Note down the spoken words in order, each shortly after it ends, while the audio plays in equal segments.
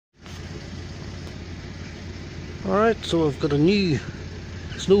Alright, so I've got a new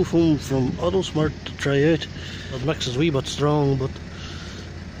snow foam from Autosmart to try out. It mixes a wee bit strong, but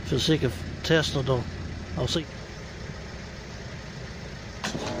for the sake of testing it, I'll see.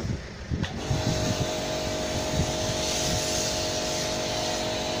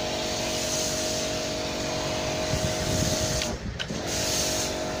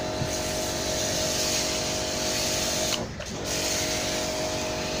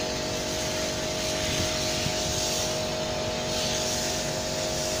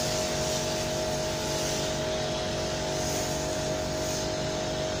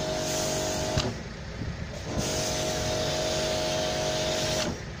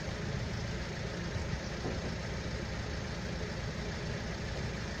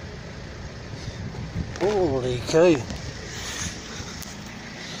 Holy cow!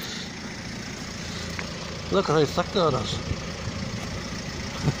 Look at how thick that is.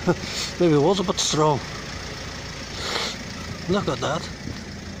 Maybe it was a bit strong. Look at that.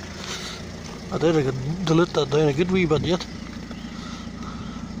 I doubt I could dilute that down a good wee bit yet.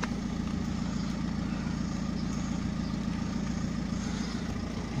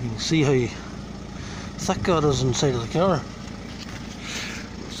 You can see how thick that is inside of the car.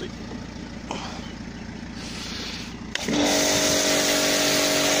 Let's see.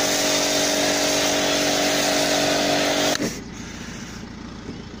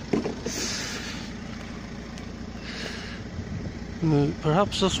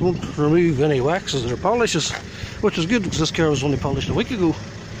 Perhaps this won't remove any waxes or polishes, which is good because this car was only polished a week ago.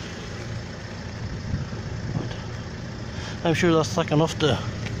 But I'm sure that's thick enough to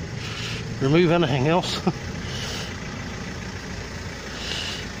remove anything else.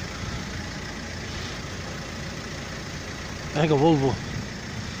 I think I will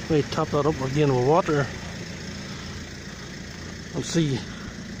maybe top that up again with water and see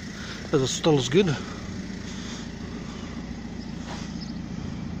if it still is good.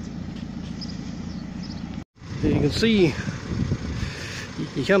 You can see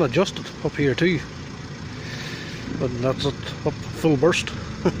you can adjust it up here too, but that's it up full burst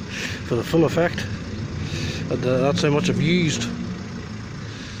for the full effect. And that's how much I've used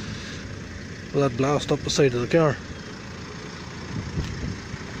with that blast up the side of the car.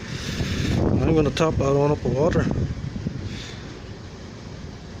 And I'm going to top that on up with water.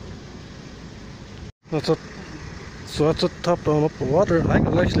 That's it. So that's it, topped on up with water. I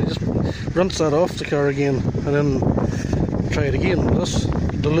can actually just rinse that off the car again and then try it again. This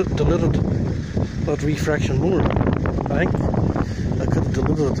diluted that wee fraction more. I think I could have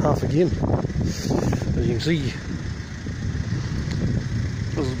diluted it half again. As you can see,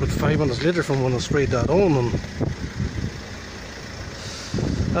 this was about 5 minutes later from when I sprayed that on, and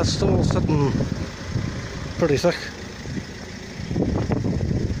that's still sitting pretty thick.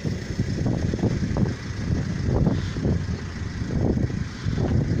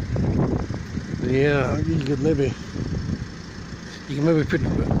 Yeah, you can maybe put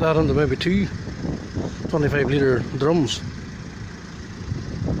that into maybe 2 25-litre drums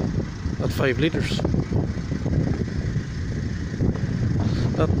at 5 litres.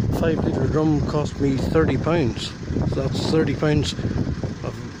 That 5-litre drum cost me £30, so that's £30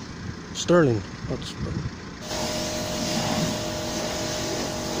 of sterling. That's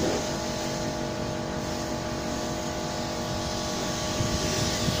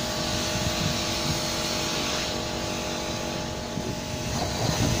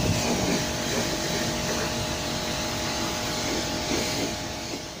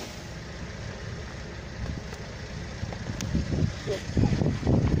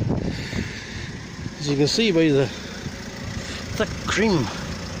as you can see by the thick cream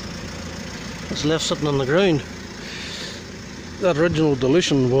that's left sitting on the ground, that original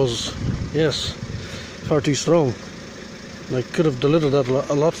dilution was, yes, far too strong. I could have diluted that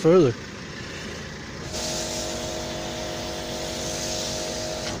a lot further.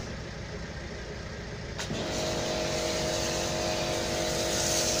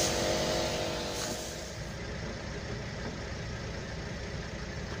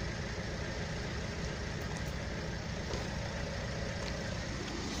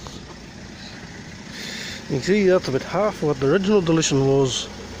 You can see that's about half what the original dilution was,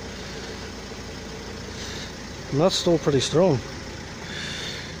 and that's still pretty strong.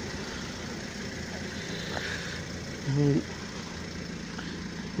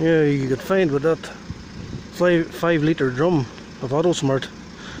 Yeah, you could find with that 5-litre drum of Autosmart,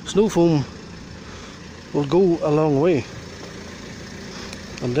 snow foam will go a long way,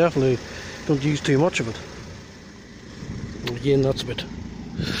 and definitely don't use too much of it. Again, that's about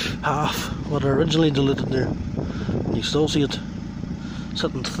half what I originally diluted there. You still see it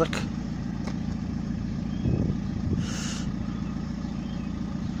sitting thick.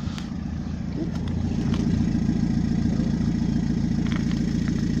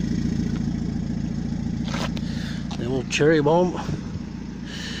 cherry bomb.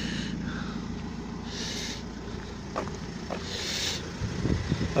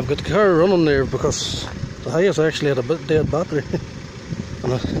 I've got the car running there because the highest actually had a bit dead battery.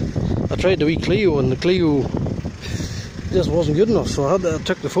 And I tried the wee Clio, and the Clio just wasn't good enough, so I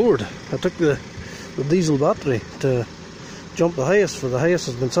took the Ford. I took the diesel battery to jump the highest, for the highest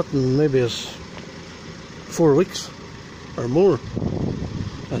has been sitting maybe as 4 weeks or more,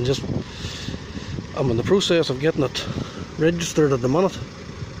 and just I'm in the process of getting it registered at the minute.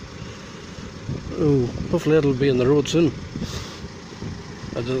 Oh, hopefully it'll be on the road soon.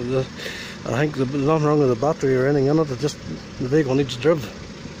 I think there's nothing wrong with the battery or anything in it, it's just the vehicle needs driv.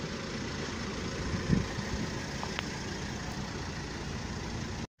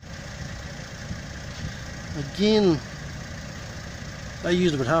 Again, I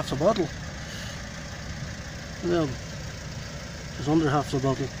used about half the bottle. Well, just under half the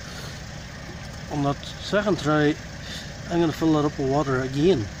bottle. On that second try, I'm going to fill that up with water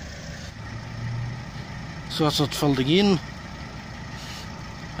again. So that's it filled again.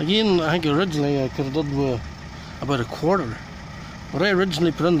 Again, I think originally I could have done with about a quarter. What I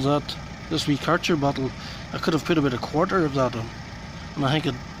originally put in this wee Karcher bottle, I could have put about a quarter of that in, and I think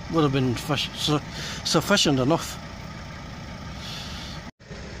it would have been sufficient enough.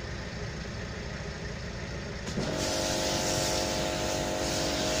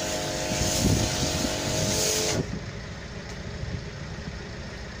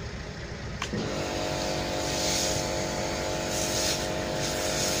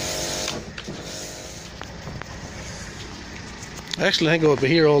 Actually, I think I would be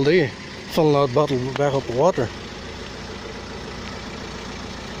here all day filling that bottle back up with water.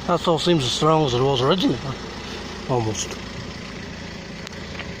 That all seems as strong as it was originally, almost.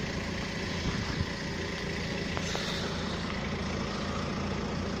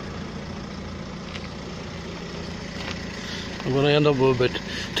 I'm going to end up with about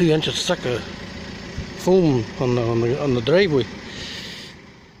 2 inches thick of foam on the driveway.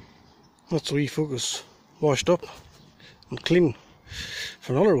 That's the wee Focus washed up and clean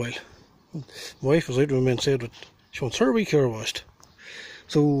for another while. My wife was out with me and said that she wants her wee car washed.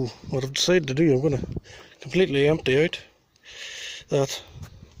 So what I've decided to do, I'm going to completely empty out that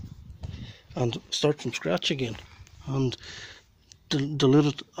and start from scratch again, and dilute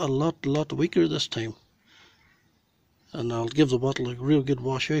it a lot weaker this time, and I'll give the bottle a real good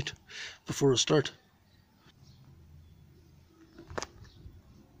wash out before I start.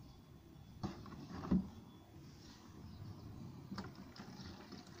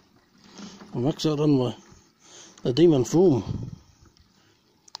 I'll mix that in with the Demon foam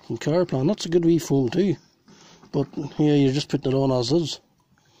from Carplan. That's a good wee foam too, but here you're just putting it on as is.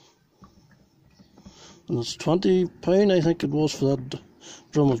 And it's £20 I think it was for that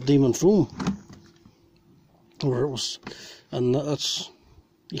drum of Demon foam, where it was, and that's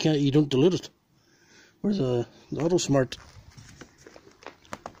you don't dilute it. Whereas the Autosmart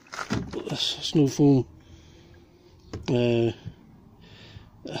snow foam,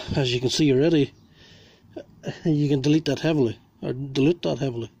 as you can see already, you can dilute that heavily.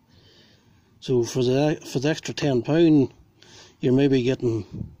 So for the extra £10, you're maybe getting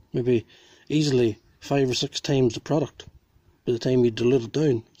easily 5 or 6 times the product by the time you dilute it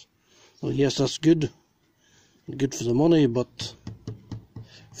down. Well, yes, that's good for the money, but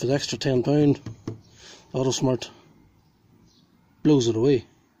for the extra £10, Autosmart blows it away.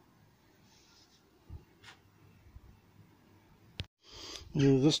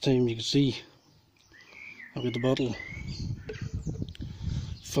 This time you can see I've got the bottle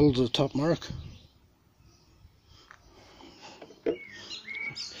filled to the top mark,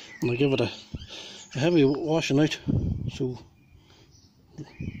 and I give it a heavy washing out. So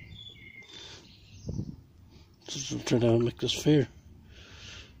just trying to make this fair.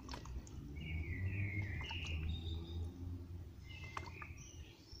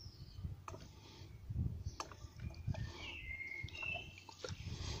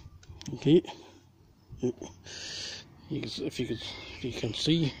 Okay, if you can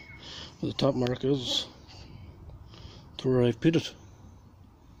see where the top mark is to where I've put it,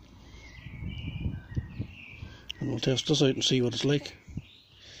 and we'll test this out and see what it's like.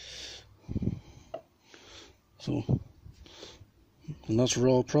 So, and that's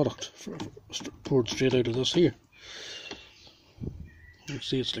raw product poured straight out of this here. You can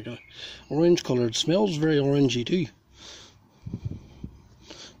see it's like a orange colour. It smells very orangey too.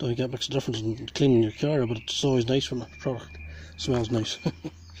 Don't think that makes a difference in cleaning your car, but it's always nice when the product smells nice.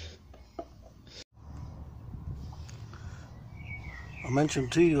 I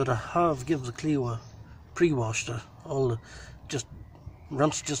mentioned too that I have given the Clio a pre-wash, just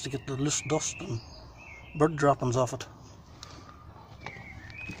rinse just to get the loose dust and bird droppings off it.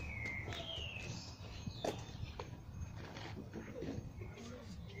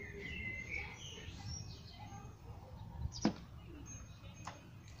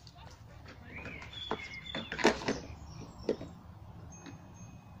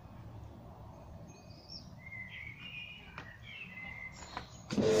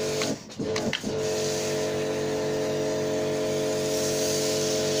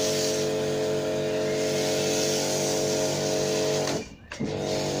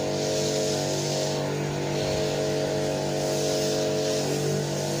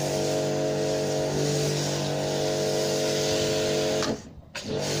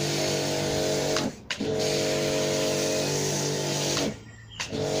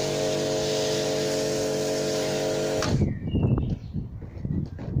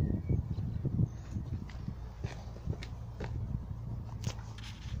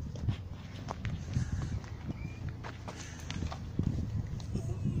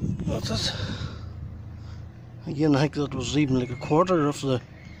 That's it. Again, I think that was even like a quarter of the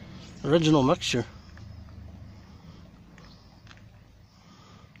original mixture.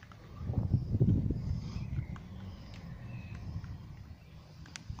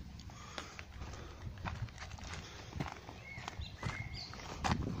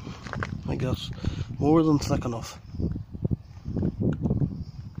 I think that's more than thick enough.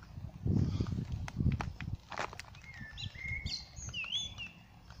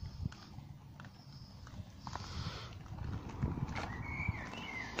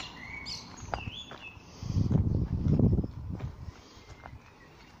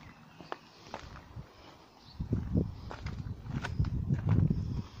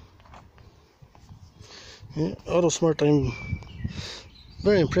 Yeah, Autosmart, I'm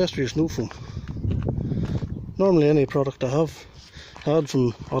very impressed with your snow foam. Normally any product I have had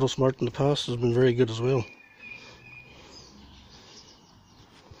from Autosmart in the past has been very good as well.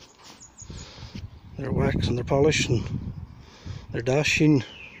 Their wax and their polish and their dash sheen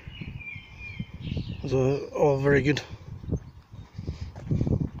is all very good.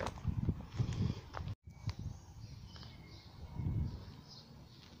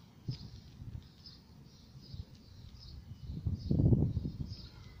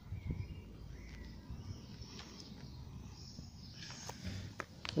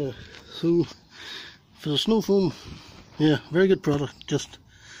 So for the snow foam, yeah, very good product. Just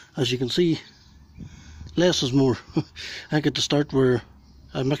as you can see, less is more. I think at the start where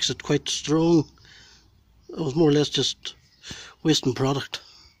I mixed it quite strong, it was more or less just wasting product.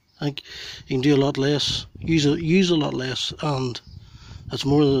 I think you can do a lot less, use a lot less, and it's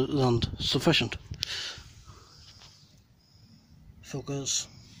more than sufficient. Focus.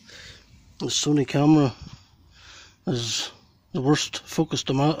 The Sony camera is the worst focused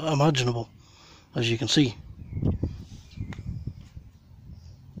imaginable, as you can see.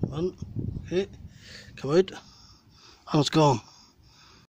 Okay, come out, and it's gone.